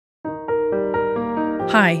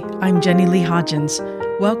Hi, I'm Jenny Lee Hodgins.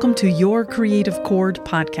 Welcome to Your Creative Chord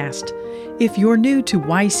podcast. If you're new to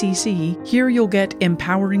YCC, here you'll get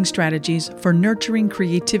empowering strategies for nurturing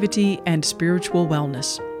creativity and spiritual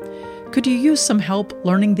wellness. Could you use some help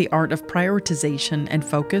learning the art of prioritization and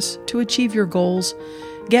focus to achieve your goals?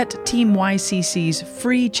 Get Team YCC's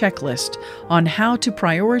free checklist on how to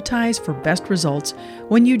prioritize for best results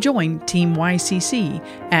when you join Team YCC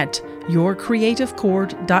at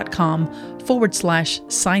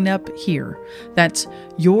yourcreativechord.com/sign up here. That's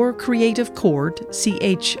yourcreativechord,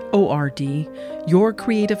 CHORD,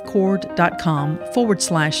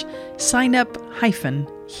 yourcreativechord.com/sign up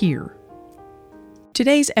 -here.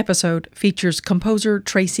 Today's episode features composer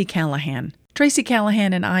Tracy Callahan. Tracy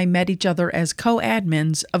Callahan and I met each other as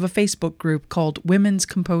co-admins of a Facebook group called Women's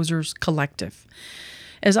Composers Collective.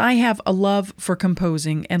 As I have a love for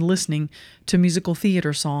composing and listening to musical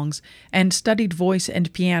theater songs and studied voice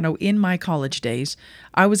and piano in my college days,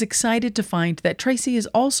 I was excited to find that Tracy is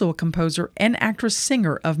also a composer and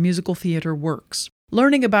actress-singer of musical theater works.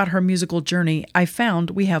 Learning about her musical journey, I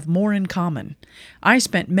found we have more in common. I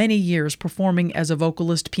spent many years performing as a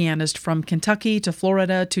vocalist-pianist from Kentucky to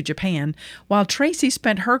Florida to Japan, while Tracy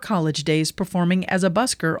spent her college days performing as a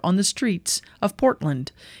busker on the streets of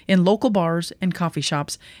Portland, in local bars and coffee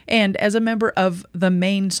shops, and as a member of the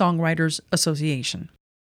Maine Songwriters Association.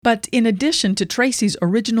 But in addition to Tracy's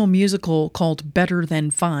original musical called Better Than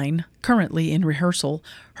Fine, currently in rehearsal,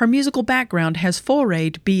 her musical background has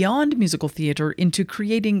forayed beyond musical theater into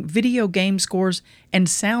creating video game scores and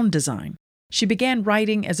sound design. She began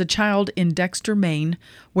writing as a child in Dexter, Maine,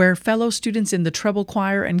 where fellow students in the treble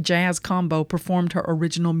choir and jazz combo performed her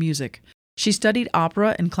original music. She studied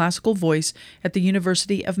opera and classical voice at the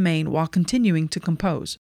University of Maine while continuing to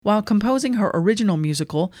compose. While composing her original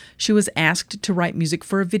musical, she was asked to write music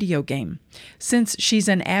for a video game. Since she's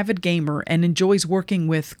an avid gamer and enjoys working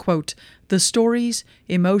with, quote, the stories,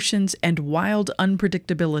 emotions, and wild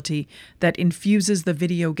unpredictability that infuses the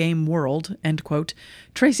video game world, end quote,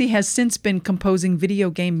 Tracy has since been composing video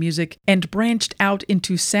game music and branched out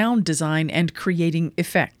into sound design and creating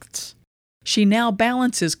effects. She now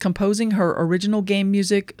balances composing her original game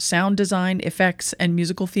music, sound design, effects, and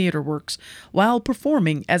musical theater works while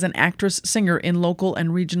performing as an actress-singer in local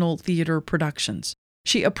and regional theater productions.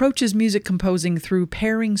 She approaches music composing through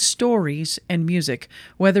pairing stories and music,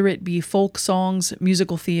 whether it be folk songs,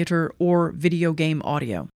 musical theater, or video game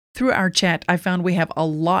audio. Through our chat, I found we have a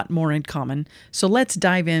lot more in common, so let's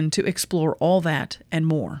dive in to explore all that and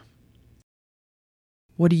more.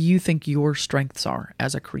 What do you think your strengths are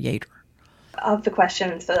as a creator? Of the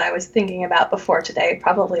questions that I was thinking about before today,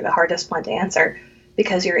 probably the hardest one to answer,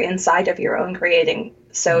 because you're inside of your own creating,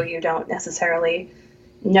 so you don't necessarily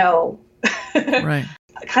know. Right.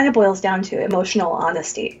 It kind of boils down to emotional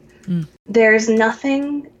honesty. There's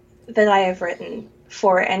nothing that I have written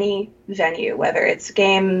for any venue, whether it's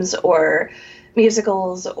games or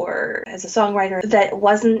musicals or as a songwriter, that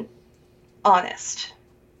wasn't honest.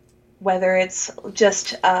 Whether it's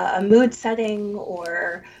just a mood setting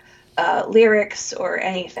or lyrics or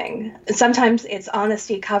anything. Sometimes it's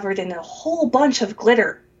honesty covered in a whole bunch of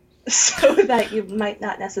glitter so that you might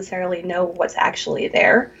not necessarily know what's actually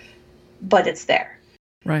there, but it's there.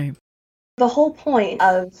 Right. The whole point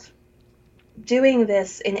of doing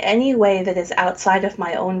this in any way that is outside of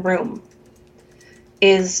my own room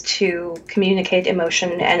is to communicate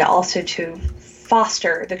emotion and also to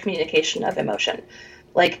foster the communication of emotion.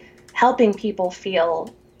 Like helping people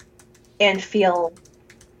feel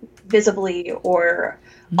visibly or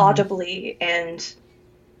audibly and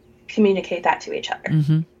communicate that to each other.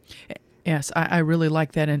 Mm-hmm. Yes, I really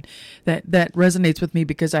like that, and that resonates with me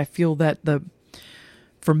because I feel that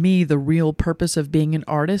for me, the real purpose of being an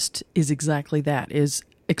artist is exactly that, is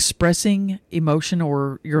expressing emotion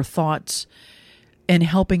or your thoughts and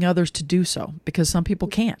helping others to do so, because some people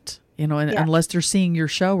can't. Unless they're seeing your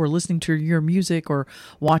show or listening to your music or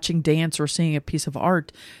watching dance or seeing a piece of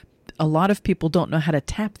art, a lot of people don't know how to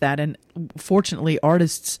tap that, and fortunately,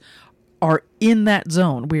 artists are in that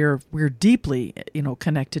zone. We're deeply,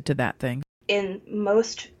 connected to that thing. In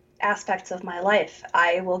most aspects of my life,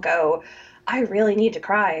 I will go, I really need to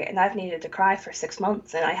cry, and I've needed to cry for 6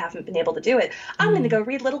 months, and I haven't been able to do it. I'm going to go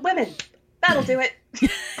read Little Women. That'll do it.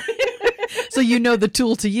 So you know the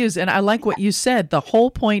tool to use. And I like what you said. The whole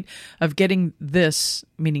point of getting this,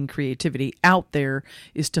 meaning creativity, out there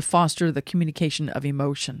is to foster the communication of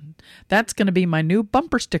emotion. That's going to be my new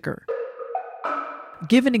bumper sticker.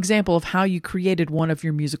 Give an example of how you created one of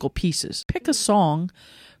your musical pieces. Pick a song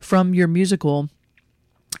from your musical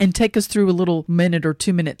and take us through a little minute or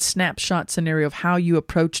 2 minute snapshot scenario of how you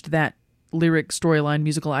approached that lyric, storyline,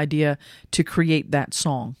 musical idea to create that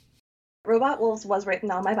song? Robot Wolves was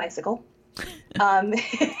written on my bicycle.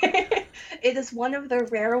 It is one of the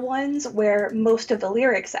rare ones where most of the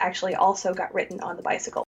lyrics actually also got written on the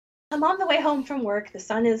bicycle. I'm on the way home from work. The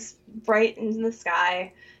sun is bright in the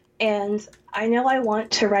sky, and I know I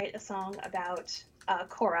want to write a song about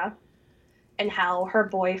Cora and how her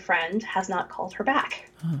boyfriend has not called her back.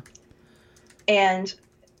 Huh. And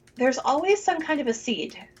there's always some kind of a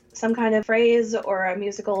seed, some kind of phrase or a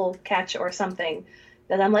musical catch or something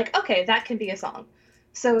that I'm like, okay, that can be a song.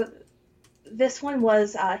 So this one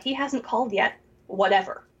was, he hasn't called yet,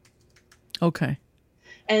 whatever. Okay.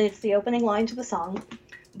 And it's the opening line to the song,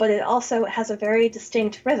 but it also has a very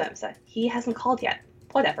distinct rhythm. So he hasn't called yet,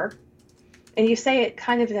 whatever. And you say it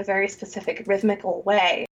kind of in a very specific rhythmical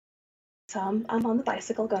way. So I'm on the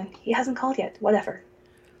bicycle going, he hasn't called yet, whatever.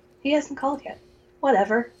 He hasn't called yet,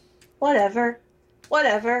 whatever, whatever,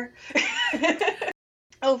 whatever.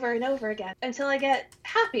 Over and over again until I get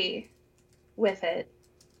happy with it.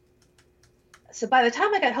 So by the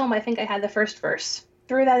time I got home, I think I had the first verse.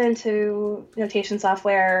 Threw that into notation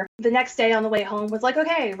software. The next day on the way home was like,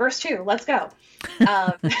 okay, verse 2, let's go.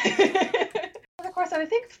 Of course, I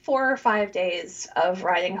think 4 or 5 days of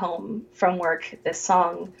riding home from work this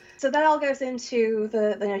song. So that all goes into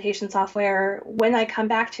the notation software. When I come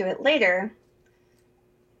back to it later,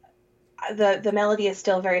 the melody is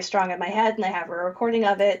still very strong in my head, and I have a recording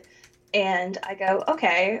of it. And I go,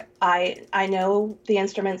 okay, I know the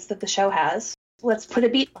instruments that the show has. Let's put a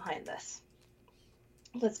beat behind this.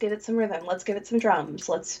 Let's give it some rhythm. Let's give it some drums.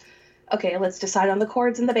 Let's decide on the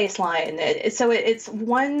chords and the bass line. So it's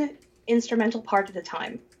one instrumental part at a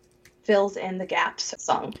time, fills in the gaps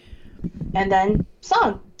song. And then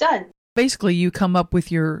song, done. Basically, you come up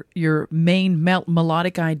with your main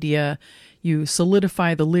melodic idea, you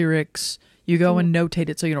solidify the lyrics, you go and notate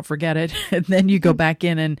it so you don't forget it, and then you go back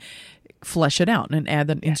in and flesh it out and add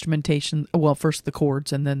the instrumentation. Well, first the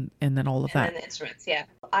chords and then all of that. And then the instruments, yeah.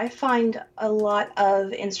 I find a lot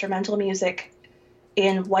of instrumental music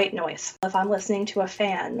in white noise. If I'm listening to a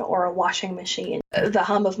fan or a washing machine, the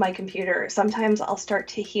hum of my computer, sometimes I'll start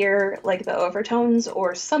to hear like the overtones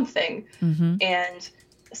or something, and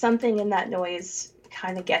something in that noise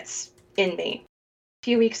kind of gets in me. A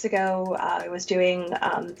few weeks ago, I was doing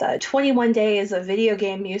the 21 Days of Video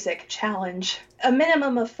Game Music Challenge. A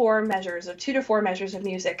minimum of 2 to 4 measures of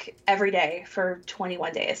music every day for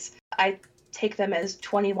 21 days. I take them as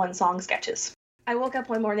 21 song sketches. I woke up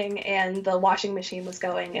one morning and the washing machine was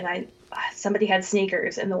going, and somebody had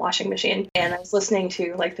sneakers in the washing machine, and I was listening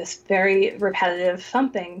to like this very repetitive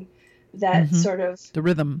thumping that sort of... The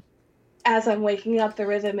rhythm. As I'm waking up, the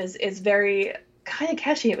rhythm is very... kind of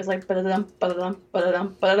catchy. It was like ba-da-dum, ba-da-dum,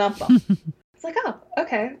 ba-da-dum, ba-da-dum. It's like, oh,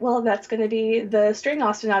 okay, well, that's going to be the string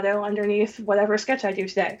ostinato underneath whatever sketch I do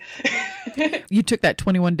today. You took that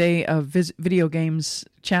 21-day video games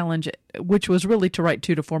challenge, which was really to write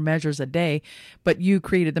 2 to 4 measures a day, but you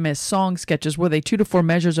created them as song sketches. Were they 2 to 4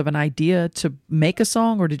 measures of an idea to make a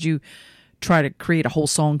song, or did you try to create a whole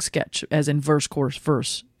song sketch, as in verse, chorus,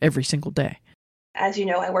 verse, every single day? As you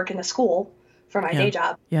know, I work in a school for my day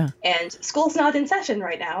job. Yeah. And school's not in session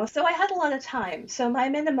right now, so I had a lot of time. So my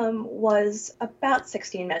minimum was about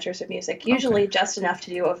 16 measures of music, usually just enough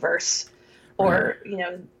to do a verse or,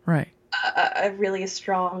 a really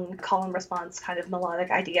strong call and response kind of melodic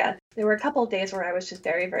idea. There were a couple of days where I was just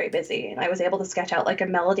very, very busy, and I was able to sketch out like a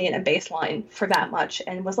melody and a bass line for that much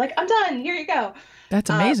and was like, I'm done, here you go. That's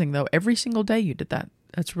amazing, though. Every single day you did that.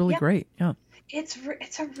 That's really great. Yeah. It's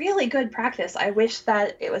a really good practice. I wish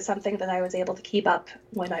that it was something that I was able to keep up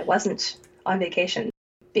when I wasn't on vacation,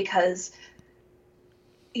 because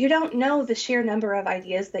you don't know the sheer number of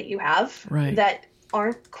ideas that you have that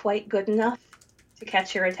aren't quite good enough to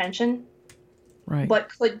catch your attention. Right. What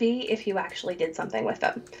could be if you actually did something with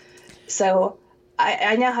them. So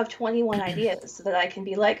I now have 21 ideas that I can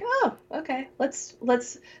be like, oh, okay, let's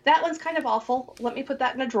that one's kind of awful. Let me put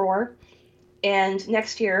that in a drawer. And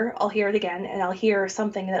next year, I'll hear it again, and I'll hear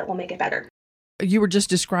something that will make it better. You were just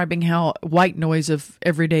describing how white noise of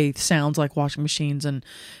everyday sounds like washing machines and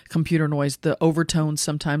computer noise, the overtones,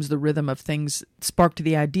 sometimes the rhythm of things sparked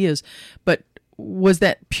the ideas. But was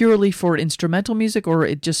that purely for instrumental music, or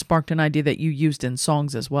it just sparked an idea that you used in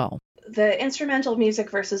songs as well? The instrumental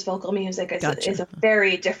music versus vocal music is a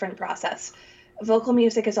very different process. Vocal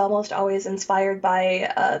music is almost always inspired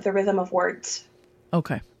by the rhythm of words.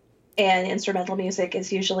 Okay. And instrumental music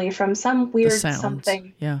is usually from some weird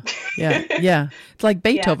something. Yeah. It's like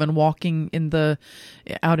Beethoven walking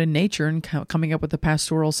out in nature and coming up with a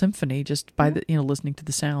pastoral symphony just by listening to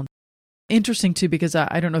the sound. interesting too, because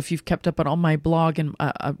I don't know if you've kept up, but on my blog and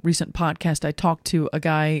a recent podcast, I talked to a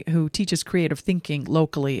guy who teaches creative thinking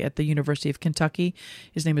locally at the University of Kentucky.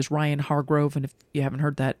 His name is Ryan Hargrove. And if you haven't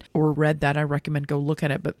heard that or read that, I recommend go look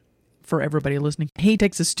at it. But for everybody listening, he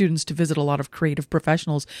takes his students to visit a lot of creative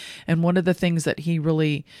professionals. And one of the things that he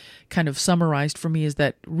really kind of summarized for me is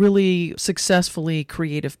that really successfully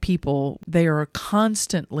creative people, they are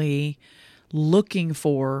constantly looking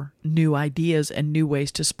for new ideas and new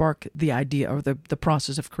ways to spark the idea or the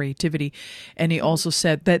process of creativity. And he also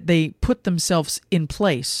said that they put themselves in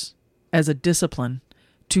place as a discipline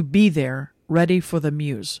to be there, ready for the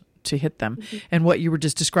muse to hit them. Mm-hmm. And what you were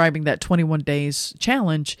just describing, that 21 days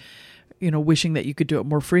challenge, wishing that you could do it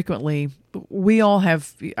more frequently. We all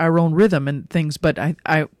have our own rhythm and things, but I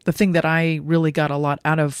the thing that I really got a lot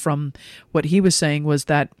out of from what he was saying was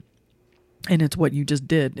that, and it's what you just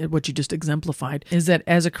did, what you just exemplified, is that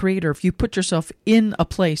as a creator, if you put yourself in a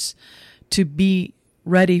place to be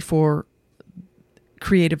ready for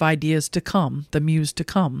creative ideas to come, the muse to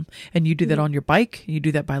come, and you do that on your bike, you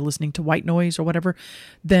do that by listening to white noise or whatever,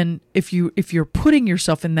 then if you're putting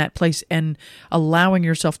yourself in that place and allowing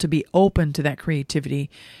yourself to be open to that creativity,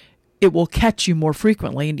 it will catch you more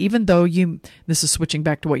frequently. And even though this is switching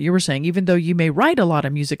back to what you were saying, even though you may write a lot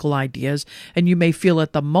of musical ideas and you may feel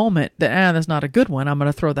at the moment that, that's not a good one, I'm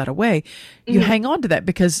going to throw that away, you hang on to that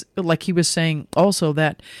because, like he was saying also,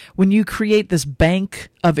 that when you create this bank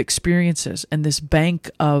of experiences and this bank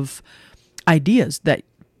of ideas that,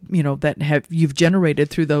 that you've generated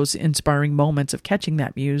through those inspiring moments of catching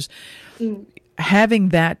that muse, having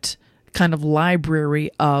that kind of library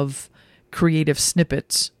of creative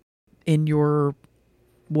snippets in your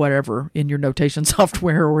in your notation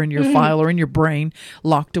software or in your file or in your brain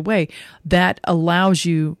locked away, that allows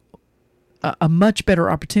you a much better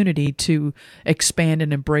opportunity to expand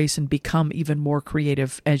and embrace and become even more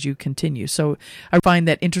creative as you continue. So I find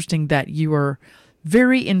that interesting that you are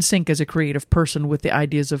very in sync as a creative person with the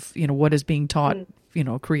ideas of, what is being taught,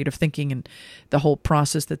 creative thinking and the whole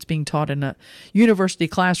process that's being taught in a university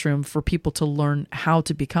classroom for people to learn how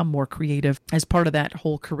to become more creative as part of that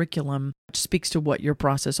whole curriculum, which speaks to what your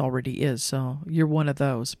process already is. So you're one of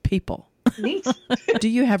those people. Neat. Do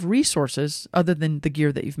you have resources other than the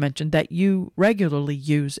gear that you've mentioned that you regularly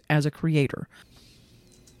use as a creator?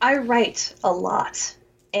 I write a lot.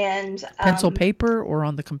 And pencil, paper, or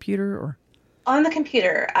on the computer, or on the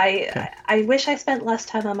computer. I wish I spent less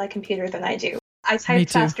time on my computer than I do. I type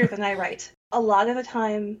faster than I write. A lot of the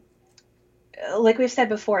time, like we've said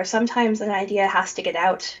before, sometimes an idea has to get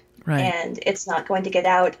out, and it's not going to get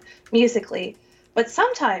out musically. But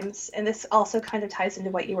sometimes, and this also kind of ties into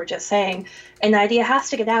what you were just saying, an idea has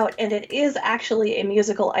to get out, and it is actually a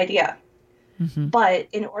musical idea. Mm-hmm. But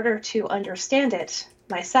in order to understand it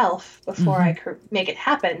myself before I could make it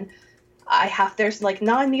happen, there's like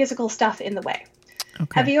non-musical stuff in the way.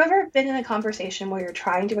 Okay. Have you ever been in a conversation where you're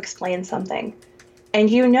trying to explain something and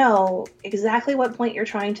you know exactly what point you're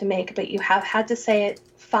trying to make, but you have had to say it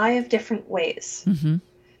 5 different ways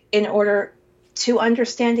in order to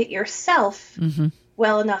understand it yourself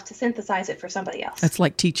well enough to synthesize it for somebody else? That's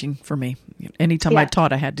like teaching for me. Anytime I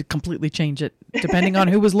taught, I had to completely change it depending on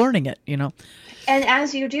who was learning it, And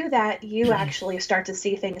as you do that, you actually start to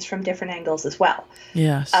see things from different angles as well.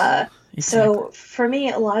 Yes. Exactly. So for me,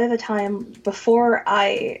 a lot of the time before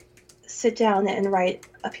I sit down and write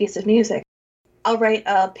a piece of music, I'll write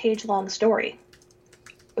a page-long story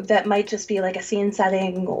that might just be like a scene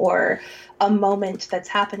setting or a moment that's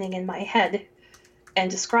happening in my head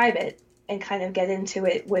and describe it and kind of get into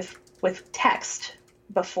it with text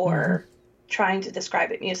before trying to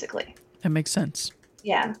describe it musically. That makes sense.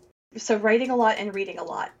 Yeah. So writing a lot and reading a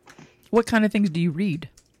lot. What kind of things do you read?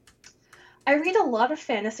 I read a lot of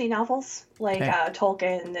fantasy novels, like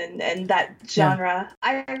Tolkien and that genre.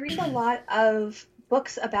 Yeah. I read a lot of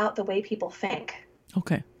books about the way people think.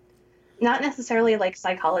 Okay. Not necessarily like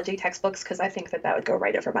psychology textbooks, because I think that would go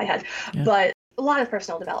right over my head, but a lot of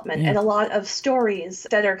personal development and a lot of stories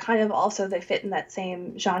that are kind of also, they fit in that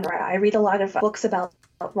same genre. I read a lot of books about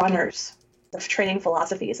runners, of training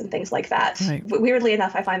philosophies and things like that. Right. Weirdly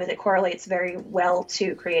enough, I find that it correlates very well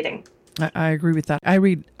to creating. I agree with that. I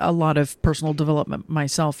read a lot of personal development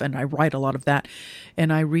myself, and I write a lot of that.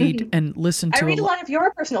 And I read and listen to I read a lot of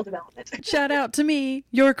your personal development. Shout out to me,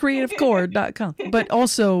 yourcreativecord.com. But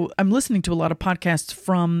also, I'm listening to a lot of podcasts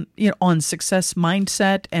from, on success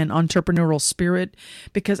mindset and entrepreneurial spirit,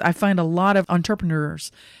 because I find a lot of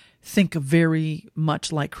entrepreneurs think very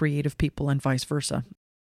much like creative people and vice versa.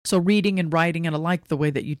 So reading and writing, and I like the way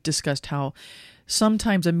that you discussed how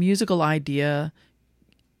sometimes a musical idea,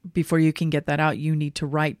 before you can get that out, you need to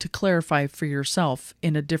write to clarify for yourself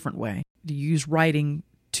in a different way. you use writing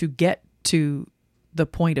to get to the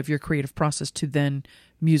point of your creative process to then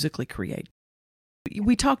musically create.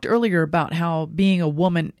 We talked earlier about how being a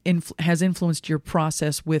woman has influenced your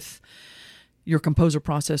process with your composer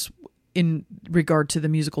process in regard to the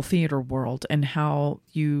musical theater world, and how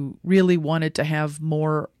you really wanted to have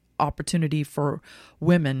more opportunity for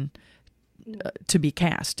women to be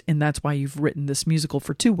cast. And that's why you've written this musical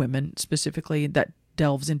for two women specifically that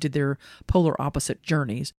delves into their polar opposite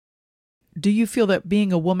journeys. Do you feel that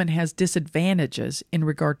being a woman has disadvantages in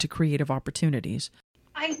regard to creative opportunities?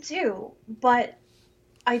 I do, but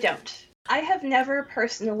I don't. I have never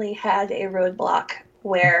personally had a roadblock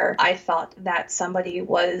where I thought that somebody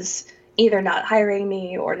was either not hiring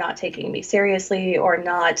me or not taking me seriously or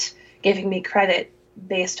not giving me credit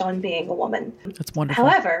based on being a woman. That's wonderful.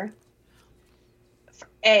 However,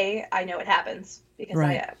 I know it happens because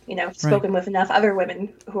I, spoken with enough other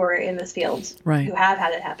women who are in this field who have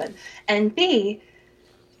had it happen. And B,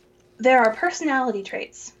 there are personality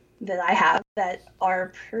traits that I have that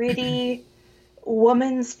are pretty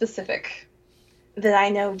woman specific that I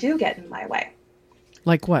know do get in my way.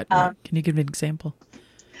 Like what? Can you give an example?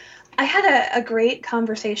 I had a great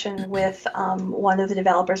conversation with one of the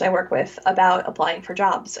developers I work with about applying for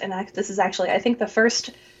jobs. And this is actually, I think, the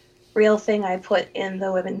first real thing I put in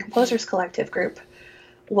the Women Composers Collective group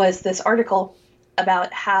was this article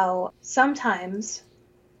about how sometimes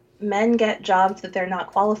men get jobs that they're not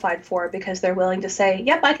qualified for because they're willing to say,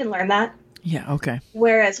 yep, I can learn that. Yeah, okay.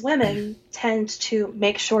 Whereas women tend to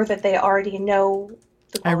make sure that they already know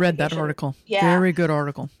the I read that article. Yeah. Very good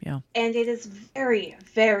article, yeah. And it is very,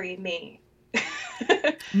 very me.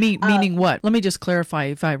 Meaning what? Let me just clarify.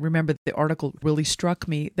 If I remember, the article really struck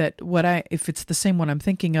me that if it's the same one I'm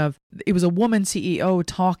thinking of, it was a woman CEO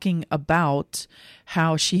talking about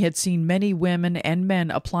how she had seen many women and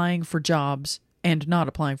men applying for jobs and not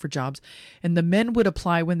applying for jobs. And the men would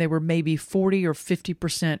apply when they were maybe 40 or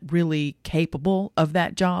 50% really capable of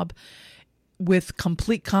that job with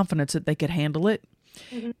complete confidence that they could handle it.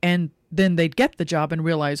 Mm-hmm. And then they'd get the job and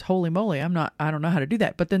realize, holy moly, I don't know how to do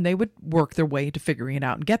that. But then they would work their way to figuring it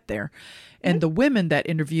out and get there. And the women that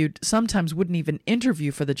interviewed sometimes wouldn't even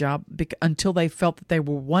interview for the job until they felt that they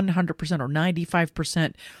were 100% or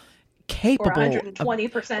 95% capable. Or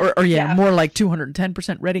 120%. Or more like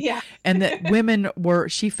 210% ready. Yeah. And that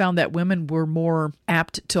she found that women were more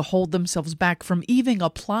apt to hold themselves back from even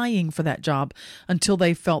applying for that job until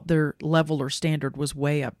they felt their level or standard was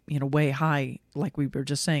way up, way high, like we were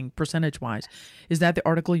just saying, percentage-wise. Is that the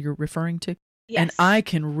article you're referring to? Yes. And I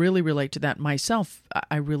can really relate to that myself.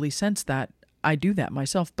 I really sense that. I do that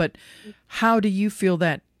myself. But how do you feel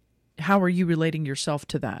that? How are you relating yourself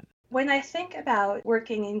to that? When I think about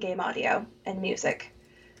working in game audio and music,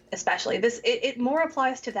 especially, it more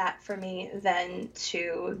applies to that for me than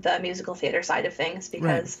to the musical theater side of things,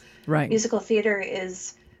 because musical theater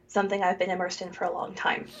is something I've been immersed in for a long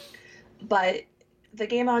time. But the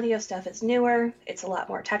game audio stuff is newer, it's a lot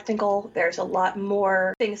more technical, there's a lot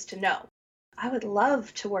more things to know. I would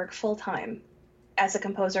love to work full-time as a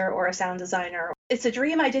composer or a sound designer. It's a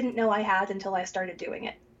dream I didn't know I had until I started doing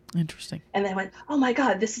it. Interesting. And then went, oh my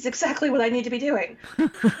God, this is exactly what I need to be doing.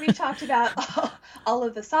 We talked about all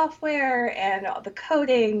of the software and all the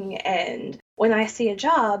coding. And when I see a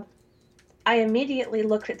job, I immediately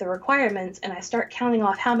look at the requirements and I start counting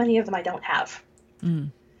off how many of them I don't have.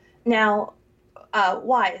 Mm. Now,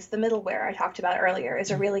 Wise, the middleware I talked about earlier,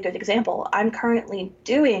 is a really good example. I'm currently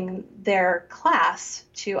doing their class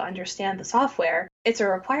to understand the software. It's a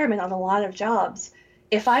requirement on a lot of jobs.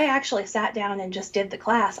 If I actually sat down and just did the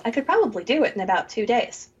class, I could probably do it in about 2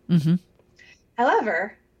 days. Mm-hmm.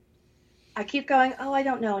 However, I keep going, I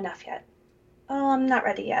don't know enough yet. I'm not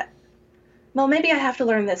ready yet. Well, maybe I have to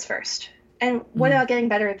learn this first. And what about getting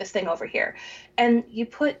better at this thing over here? And you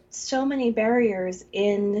put so many barriers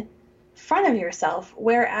in front of yourself,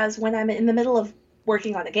 whereas when I'm in the middle of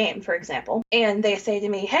working on a game, for example, and they say to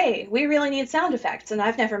me, hey, we really need sound effects, and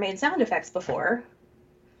I've never made sound effects before,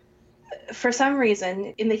 for some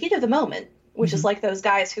reason, in the heat of the moment, which is like those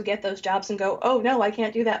guys who get those jobs and go, oh, no, I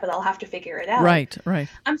can't do that, but I'll have to figure it out. Right.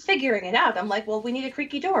 I'm figuring it out. I'm like, well, we need a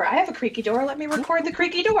creaky door. I have a creaky door. Let me record the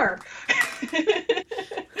creaky door.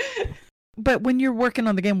 But when you're working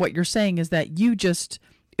on the game, what you're saying is that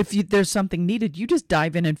there's something needed, you just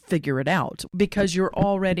dive in and figure it out. Because you're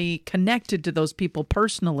already connected to those people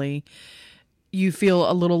personally, you feel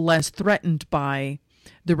a little less threatened by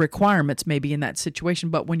the requirements maybe in that situation.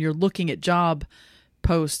 But when you're looking at job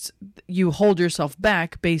posts, you hold yourself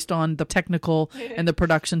back based on the technical and the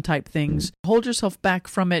production type things. Hold yourself back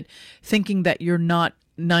from it, thinking that you're not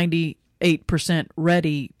 90 8%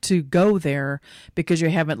 ready to go there because you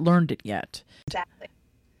haven't learned it yet. Exactly.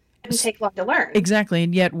 It doesn't take long to learn. Exactly.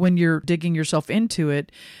 And yet when you're digging yourself into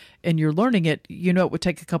it and you're learning it, you know it would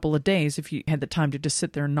take a couple of days if you had the time to just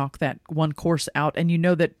sit there and knock that one course out. And you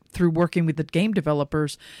know that through working with the game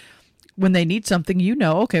developers, when they need something, you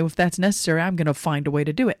know, okay, if that's necessary, I'm going to find a way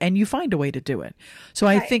to do it. And you find a way to do it. So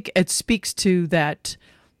I think it speaks to that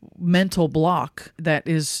mental block that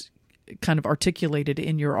is kind of articulated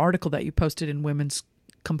in your article that you posted in Women's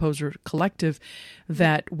Composer Collective,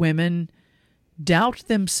 that women doubt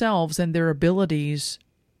themselves and their abilities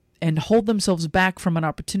and hold themselves back from an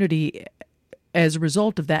opportunity as a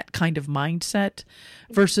result of that kind of mindset,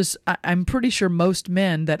 versus I'm pretty sure most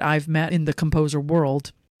men that I've met in the composer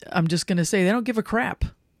world, I'm just going to say, they don't give a crap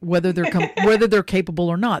whether they're whether they're capable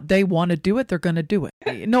or not. They want to do it. They're going to do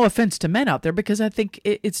it. No offense to men out there, because I think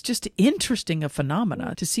it's just interesting a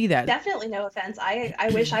phenomena to see that. Definitely no offense. I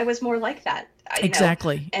wish I was more like that.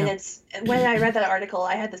 Exactly. And it's when I read that article,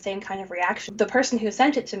 I had the same kind of reaction. The person who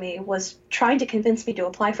sent it to me was trying to convince me to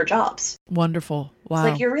apply for jobs. Wonderful. Wow.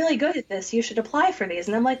 It's like, you're really good at this. You should apply for these.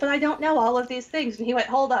 And I'm like, but I don't know all of these things. And he went,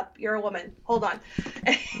 hold up. You're a woman. Hold on.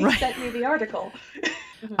 And he sent me the article.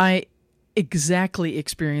 I exactly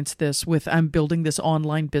experienced this with, I'm building this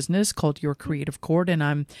online business called Your Creative Chord, and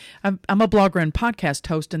I'm a blogger and podcast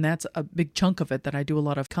host, and that's a big chunk of it, that I do a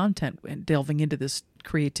lot of content and delving into this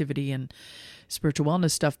creativity and spiritual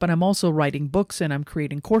wellness stuff. But I'm also writing books and I'm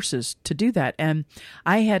creating courses to do that. And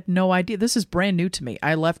I had no idea. This is brand new to me.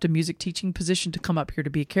 I left a music teaching position to come up here to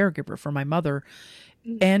be a caregiver for my mother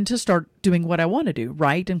and to start doing what I want to do,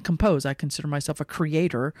 write and compose. I consider myself a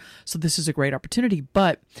creator, so this is a great opportunity.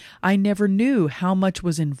 But I never knew how much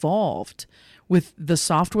was involved with the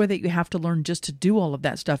software that you have to learn just to do all of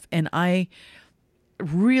that stuff. And I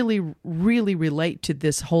really, really relate to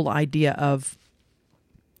this whole idea of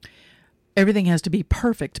everything has to be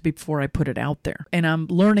perfect before I put it out there. And I'm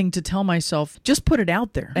learning to tell myself, just put it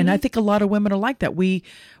out there. And I think a lot of women are like that. We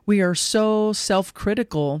are so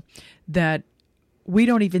self-critical that we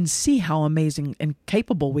don't even see how amazing and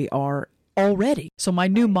capable we are already. So my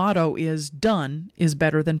new motto is, done is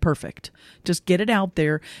better than perfect. Just get it out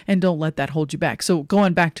there and don't let that hold you back. So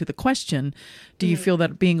going back to the question, do you feel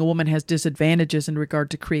that being a woman has disadvantages in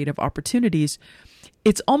regard to creative opportunities?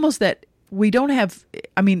 It's almost that we don't have,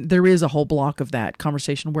 I mean, there is a whole block of that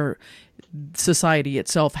conversation where society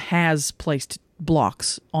itself has placed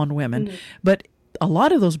blocks on women, but a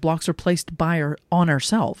lot of those blocks are placed on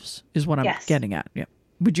ourselves, is what I'm getting at. Yeah.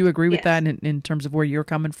 Would you agree with that in terms of where you're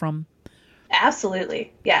coming from?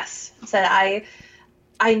 Absolutely. Yes. So I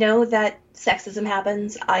know that sexism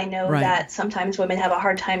happens. I know that sometimes women have a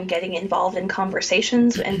hard time getting involved in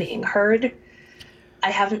conversations and being heard. I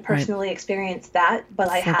haven't personally experienced that, but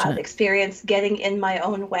I have experienced getting in my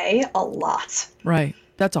own way a lot. Right.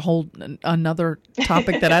 That's another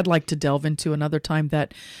topic that I'd like to delve into another time.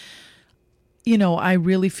 That, you know, I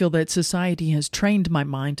really feel that society has trained my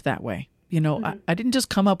mind that way. You know, I didn't just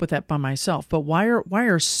come up with that by myself, but why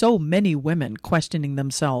are so many women questioning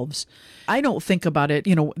themselves? I don't think about it,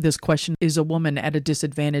 you know, this question, is a woman at a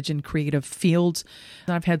disadvantage in creative fields?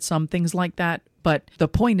 I've had some things like that, but the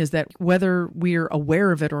point is that whether we're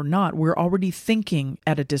aware of it or not, we're already thinking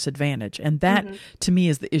at a disadvantage. And that, to me,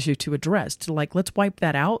 is the issue to address. To let's wipe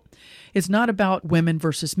that out. It's not about women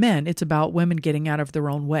versus men. It's about women getting out of their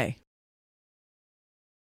own way.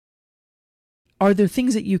 Are there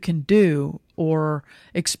things that you can do, or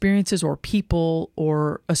experiences, or people,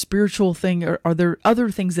 or a spiritual thing? Or are there other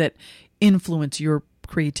things that influence your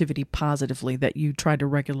creativity positively that you try to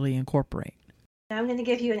regularly incorporate? I'm going to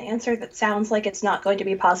give you an answer that sounds like it's not going to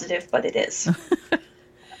be positive, but it is.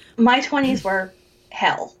 My 20s were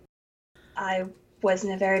hell. I was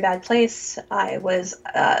in a very bad place. I was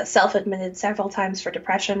self-admitted several times for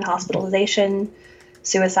depression, hospitalization,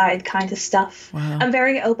 suicide kind of stuff. Wow. I'm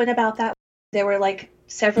very open about that. There were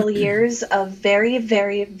several years of very,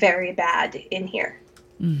 very, very bad in here.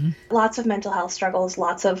 Lots of mental health struggles,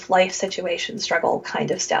 lots of life situation struggle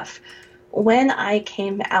kind of stuff. When I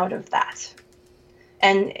came out of that,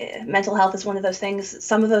 and mental health is one of those things,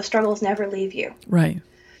 some of those struggles never leave you. Right.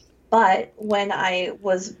 But when I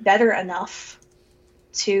was better enough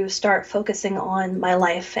to start focusing on my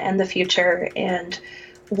life and the future and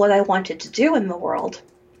what I wanted to do in the world,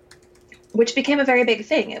 which became a very big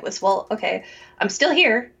thing. It was, well, okay, I'm still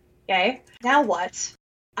here. Okay, now what?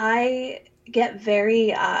 I get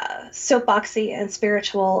very soapboxy and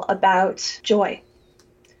spiritual about joy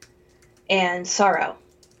and sorrow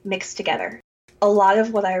mixed together. A lot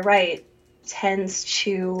of what I write tends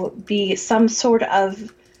to be some sort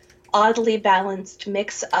of oddly balanced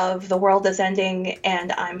mix of the world is ending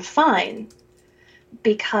and I'm fine,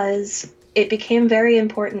 because it became very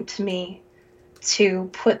important to me to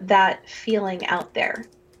put that feeling out there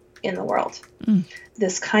in the world.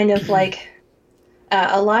 This kind of like,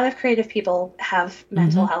 a lot of creative people have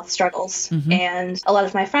mental health struggles, and a lot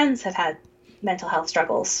of my friends have had mental health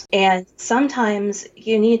struggles. And sometimes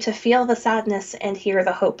you need to feel the sadness and hear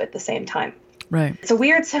the hope at the same time. Right. It's a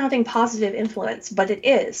weird sounding positive influence, but it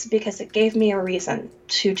is, because it gave me a reason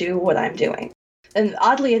to do what I'm doing. And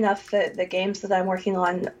oddly enough, the games that I'm working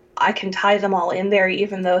on, I can tie them all in there,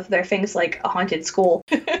 even though they're things like a haunted school.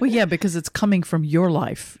 Well, yeah, because it's coming from your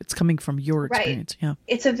life. It's coming from your experience. Right. Yeah.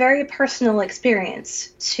 It's a very personal experience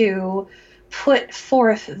to put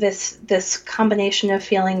forth this combination of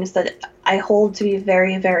feelings that I hold to be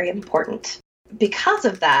very, very important. Because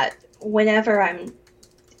of that, whenever I'm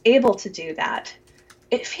able to do that,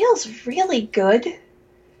 it feels really good.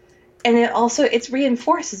 And it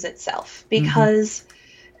reinforces itself, because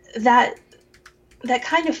that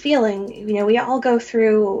kind of feeling, we all go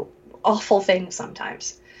through awful things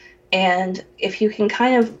sometimes. And if you can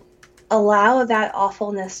kind of allow that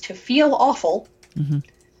awfulness to feel awful,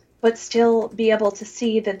 but still be able to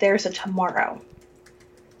see that there's a tomorrow,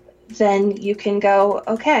 then you can go,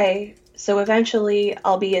 okay, so eventually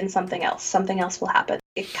I'll be in something else. Something else will happen.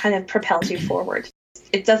 It kind of propels you forward.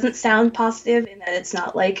 It doesn't sound positive in that it's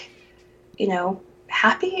not like,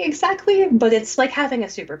 happy exactly, but it's like having a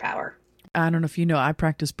superpower. I don't know if you know, I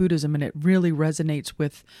practice Buddhism, and it really resonates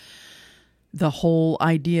with the whole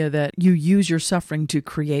idea that you use your suffering to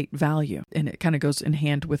create value. And it kind of goes in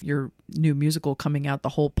hand with your new musical coming out. The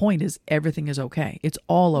whole point is everything is okay. It's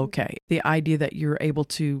all okay. The idea that you're able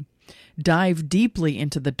to dive deeply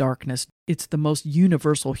into the darkness. It's the most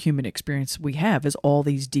universal human experience we have, is all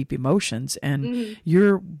these deep emotions. And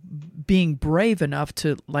you're being brave enough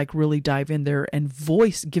to like really dive in there and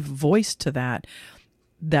give voice to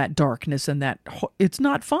that darkness, and that it's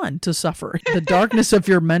not fun to suffer the darkness of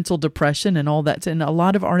your mental depression and all that. And a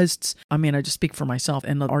lot of artists, I mean, I just speak for myself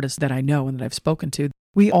and the artists that I know and that I've spoken to,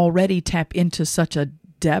 we already tap into such a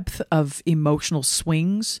depth of emotional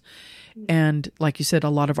swings. And like you said, a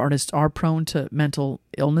lot of artists are prone to mental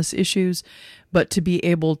illness issues, but to be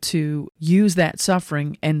able to use that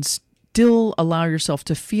suffering and still allow yourself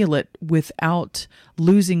to feel it without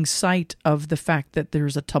losing sight of the fact that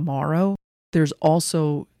there's a tomorrow. There's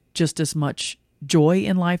also just as much joy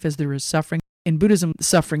in life as there is suffering. In Buddhism,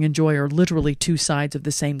 suffering and joy are literally two sides of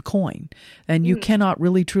the same coin. And you cannot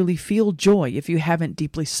really truly feel joy if you haven't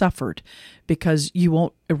deeply suffered, because you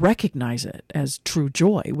won't recognize it as true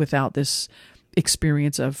joy without this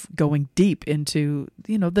experience of going deep into,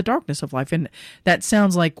 the darkness of life. And that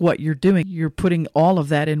sounds like what you're doing. You're putting all of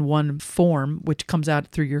that in one form, which comes out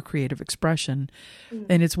through your creative expression.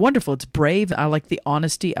 And it's wonderful. It's brave. I like the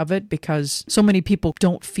honesty of it, because so many people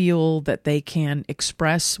don't feel that they can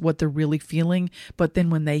express what they're really feeling. But then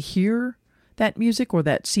when they hear that music or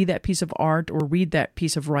see that piece of art or read that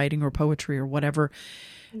piece of writing or poetry or whatever,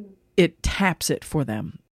 it taps it for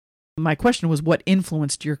them. My question was, what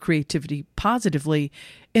influenced your creativity positively?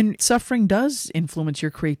 And suffering does influence your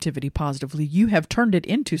creativity positively. You have turned it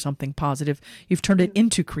into something positive. You've turned it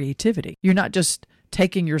into creativity. You're not just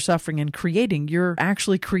taking your suffering and creating. You're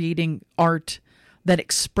actually creating art that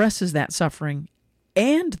expresses that suffering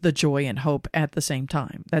and the joy and hope at the same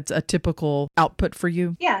time. That's a typical output for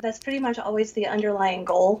you? Yeah, that's pretty much always the underlying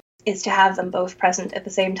goal, is to have them both present at the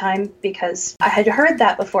same time, because I had heard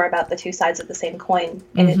that before about the two sides of the same coin,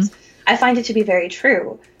 and I find it to be very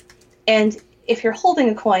true. And if you're holding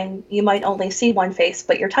a coin, you might only see one face,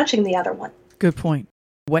 but you're touching the other one. Good point.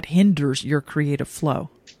 What hinders your creative flow?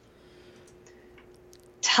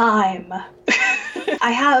 Time.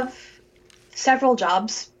 I have several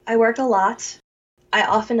jobs. I work a lot. I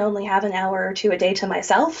often only have an hour or two a day to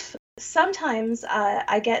myself. Sometimes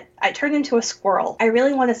I turn into a squirrel. I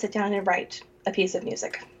really want to sit down and write a piece of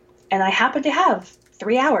music. And I happen to have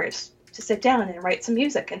 3 hours to sit down and write some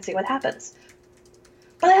music and see what happens.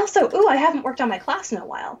 But I also, I haven't worked on my class in a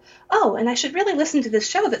while. Oh, and I should really listen to this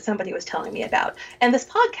show that somebody was telling me about, and this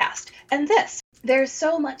podcast, and this. There's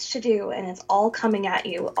so much to do, and it's all coming at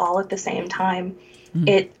you all at the same time.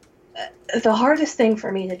 The hardest thing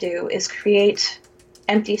for me to do is create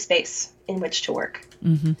empty space in which to work.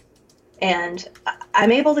 And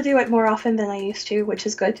I'm able to do it more often than I used to, which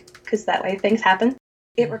is good, because that way things happen.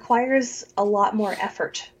 It requires a lot more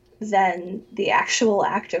effort than the actual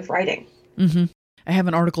act of writing. I have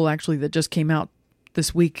an article actually that just came out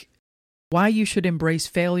this week, why you should embrace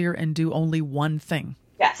failure and do only one thing.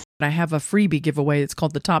 Yes. I have a freebie giveaway. It's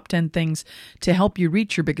called the Top 10 Things to Help You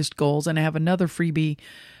Reach Your Biggest Goals. And I have another freebie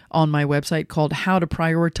on my website called How to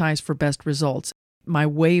Prioritize for Best Results. My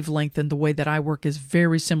wavelength and the way that I work is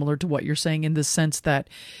very similar to what you're saying, in the sense that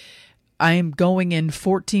I am going in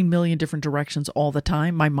 14 million different directions all the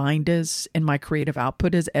time. My mind is, and my creative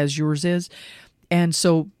output is, as yours is. And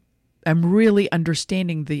so I'm really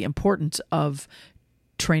understanding the importance of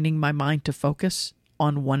training my mind to focus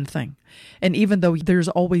on one thing. And even though there's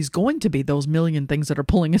always going to be those million things that are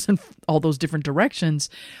pulling us in all those different directions,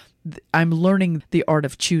 I'm learning the art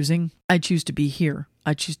of choosing. I choose to be here.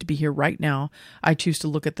 I choose to be here right now. I choose to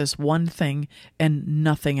look at this one thing and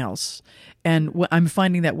nothing else. And I'm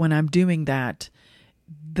finding that when I'm doing that,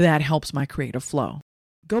 that helps my creative flow.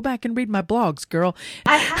 Go back and read my blogs, girl.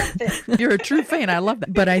 I have been. You're a true fan. I love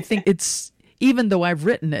that. But I think it's, even though I've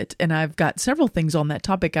written it and I've got several things on that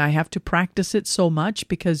topic, I have to practice it so much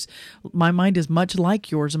because my mind is much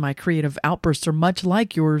like yours and my creative outbursts are much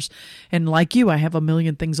like yours. And like you, I have a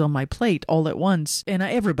million things on my plate all at once. And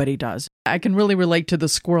everybody does. I can really relate to the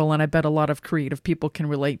squirrel, and I bet a lot of creative people can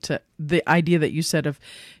relate to the idea that you said of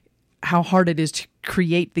how hard it is to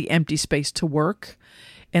create the empty space to work.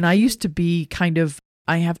 And I used to be kind of,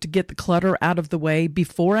 I have to get the clutter out of the way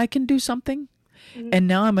before I can do something. Mm-hmm. And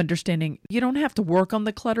now I'm understanding you don't have to work on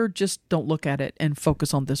the clutter, just don't look at it and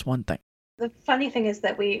focus on this one thing. The funny thing is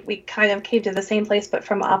that we kind of came to the same place, but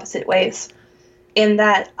from opposite ways, in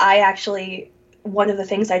that I actually, one of the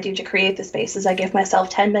things I do to create the space is I give myself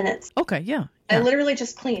 10 minutes. Okay, yeah. I literally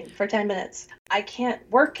just clean for 10 minutes. I can't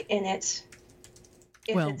work in it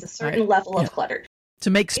if it's a certain level of clutter. To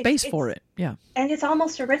make space for it, yeah. And it's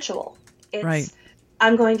almost a ritual. It's, right.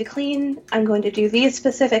 I'm going to clean, I'm going to do these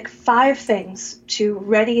specific 5 things to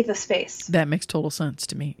ready the space. That makes total sense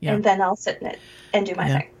to me, yeah. And then I'll sit in it and do my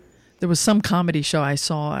thing. There was some comedy show I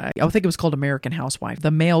saw, I think it was called American Housewife. The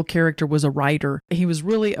male character was a writer. He was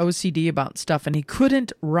really OCD about stuff, and he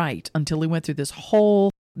couldn't write until he went through this whole,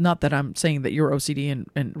 not that I'm saying that you're OCD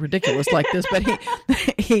and ridiculous like this, but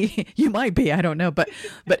he you might be, I don't know, but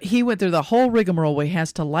he went through the whole rigmarole where he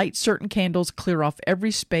has to light certain candles, clear off every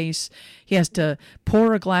space. He has to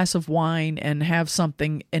pour a glass of wine and have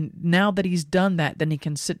something. And now that he's done that, then he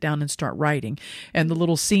can sit down and start writing. And the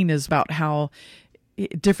little scene is about how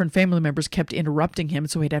different family members kept interrupting him,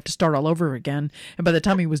 so he'd have to start all over again. And by the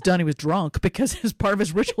time he was done, he was drunk because his part of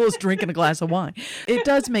his ritual is drinking a glass of wine. It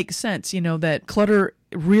does make sense, that clutter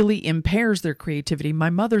really impairs their creativity. My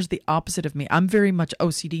mother's the opposite of me. I'm very much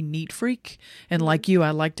OCD neat freak. And like you,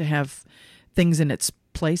 I like to have things in its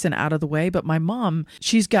place and out of the way. But my mom,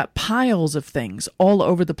 she's got piles of things all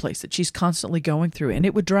over the place that she's constantly going through. And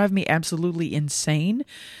it would drive me absolutely insane.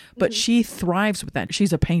 But she thrives with that.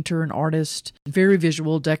 She's a painter, an artist, very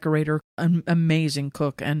visual decorator, an amazing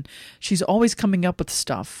cook. And she's always coming up with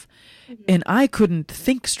stuff. And I couldn't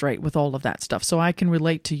think straight with all of that stuff. So I can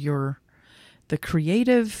relate to the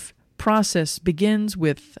creative process begins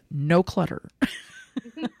with no clutter.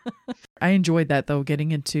 I enjoyed that, though,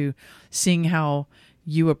 getting into seeing how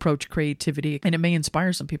you approach creativity, and it may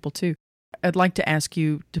inspire some people too. I'd like to ask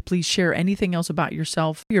you to please share anything else about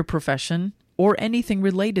yourself, your profession, or anything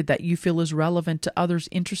related that you feel is relevant to others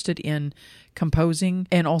interested in composing,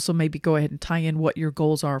 and also maybe go ahead and tie in what your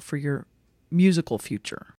goals are for your musical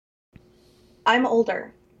future. I'm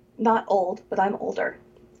older. Not old, but I'm older.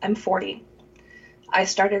 I'm 40. I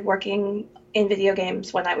started working in video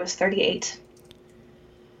games when I was 38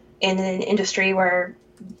 in an industry where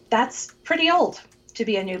that's pretty old to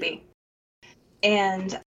be a newbie.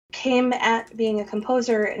 And came at being a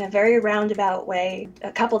composer in a very roundabout way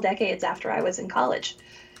a couple decades after I was in college,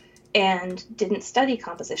 and didn't study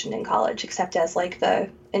composition in college except as like a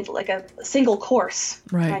single course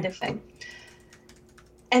kind of thing.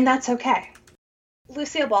 And that's okay.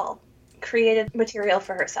 Lucille Ball created material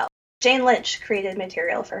for herself. Jane Lynch created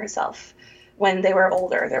material for herself when they were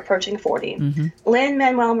older. They're approaching 40. Mm-hmm.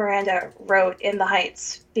 Lin-Manuel Miranda wrote In the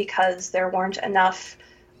Heights because there weren't enough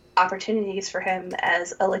opportunities for him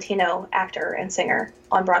as a Latino actor and singer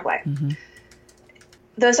on Broadway. Mm-hmm.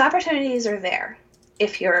 Those opportunities are there.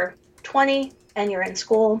 If you're 20 and you're in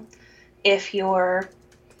school, if you're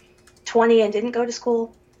 20 and didn't go to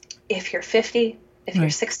school, if you're 50, if you're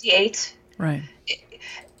 68,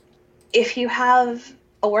 if you have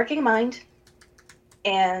a working mind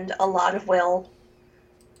and a lot of will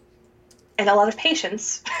and a lot of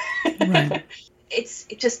patience,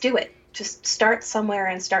 just do it. Just start somewhere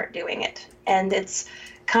and start doing it. And it's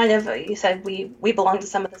kind of, you said we belong to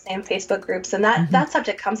some of the same Facebook groups, and that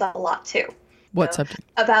subject comes up a lot too. What subject?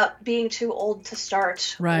 About being too old to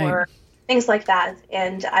start or things like that.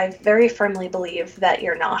 And I very firmly believe that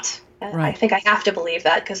you're not. Right. I think I have to believe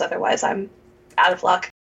that because otherwise I'm out of luck.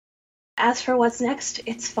 As for what's next,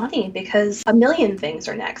 it's funny because a million things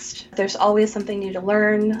are next. There's always something new to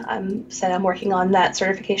learn. I'm working on that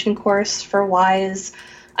certification course for WISE.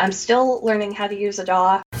 I'm still learning how to use a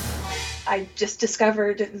DAW. I just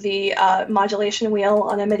discovered the modulation wheel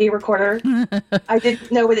on a MIDI recorder. I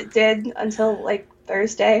didn't know what it did until like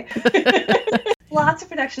Thursday. Lots of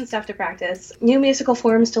production stuff to practice, new musical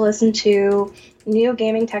forms to listen to, new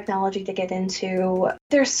gaming technology to get into.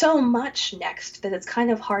 There's so much next that it's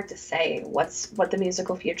kind of hard to say what the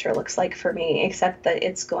musical future looks like for me, except that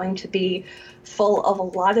it's going to be full of a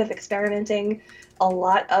lot of experimenting, a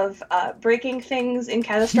lot of breaking things in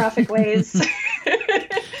catastrophic ways,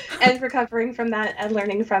 and recovering from that and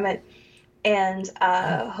learning from it. And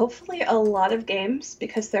hopefully a lot of games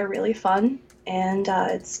because they're really fun. And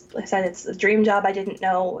it's, like I said, it's a dream job I didn't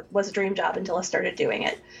know was a dream job until I started doing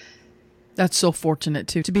it. That's so fortunate,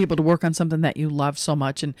 too, to be able to work on something that you love so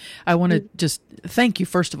much. And I want to just thank you,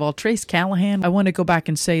 first of all, Trace Callahan. I want to go back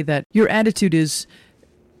and say that your attitude is,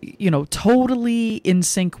 totally in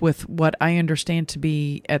sync with what I understand to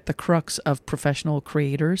be at the crux of professional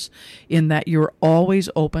creators, in that you're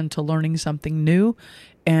always open to learning something new,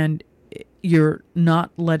 and you're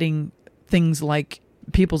not letting things like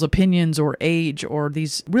people's opinions or age or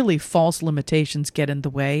these really false limitations get in the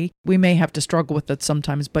way. We may have to struggle with it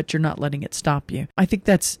sometimes, but you're not letting it stop you. I think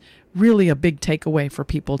that's really a big takeaway for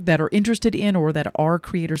people that are interested in or that are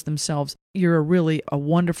creators themselves. You're really a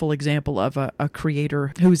wonderful example of a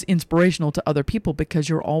creator who's inspirational to other people because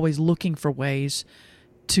you're always looking for ways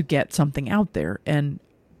to get something out there. And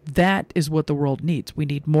that is what the world needs. We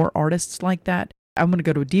need more artists like that. I'm going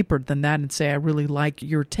to go deeper than that and say I really like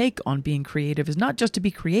your take on being creative is not just to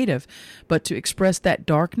be creative, but to express that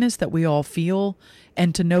darkness that we all feel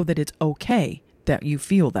and to know that it's okay that you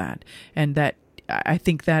feel that. And that I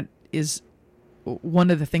think that is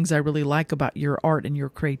one of the things I really like about your art and your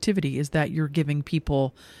creativity is that you're giving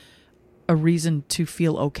people a reason to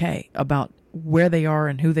feel okay about where they are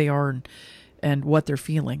and who they are and what they're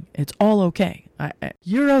feeling. It's all okay.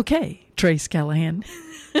 You're okay, Trace Callahan.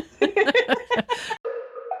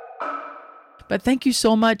 But thank you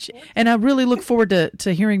so much. And I really look forward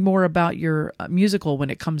to hearing more about your musical when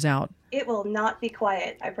it comes out. It will not be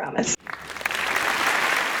quiet, I promise.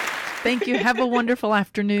 Thank you. Have a wonderful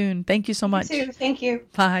afternoon. Thank you so much. You too. Thank you.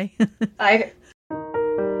 Bye. Bye.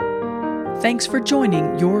 Thanks for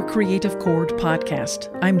joining Your Creative Chord podcast.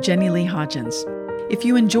 I'm Jenny Lee Hodgins. If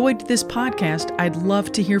you enjoyed this podcast, I'd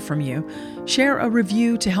love to hear from you. Share a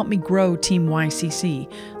review to help me grow Team YCC.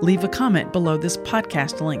 Leave a comment below this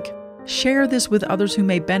podcast link. Share this with others who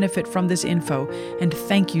may benefit from this info, and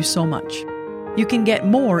thank you so much. You can get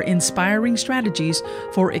more inspiring strategies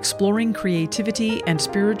for exploring creativity and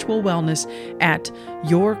spiritual wellness at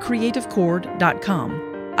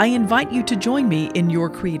yourcreativechord.com. I invite you to join me in Your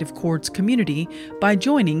Creative Chords community by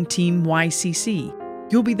joining Team YCC.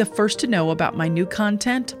 You'll be the first to know about my new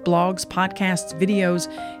content, blogs, podcasts, videos,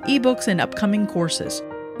 ebooks, and upcoming courses.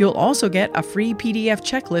 You'll also get a free PDF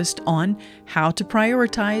checklist on how to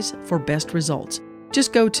prioritize for best results.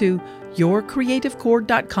 Just go to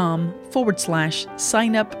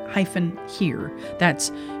yourcreativechord.com/sign-up-here.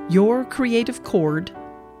 That's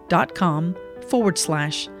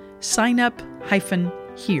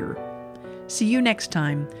yourcreativechord.com/sign-up-here. See you next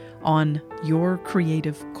time on Your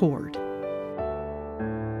Creative Chord.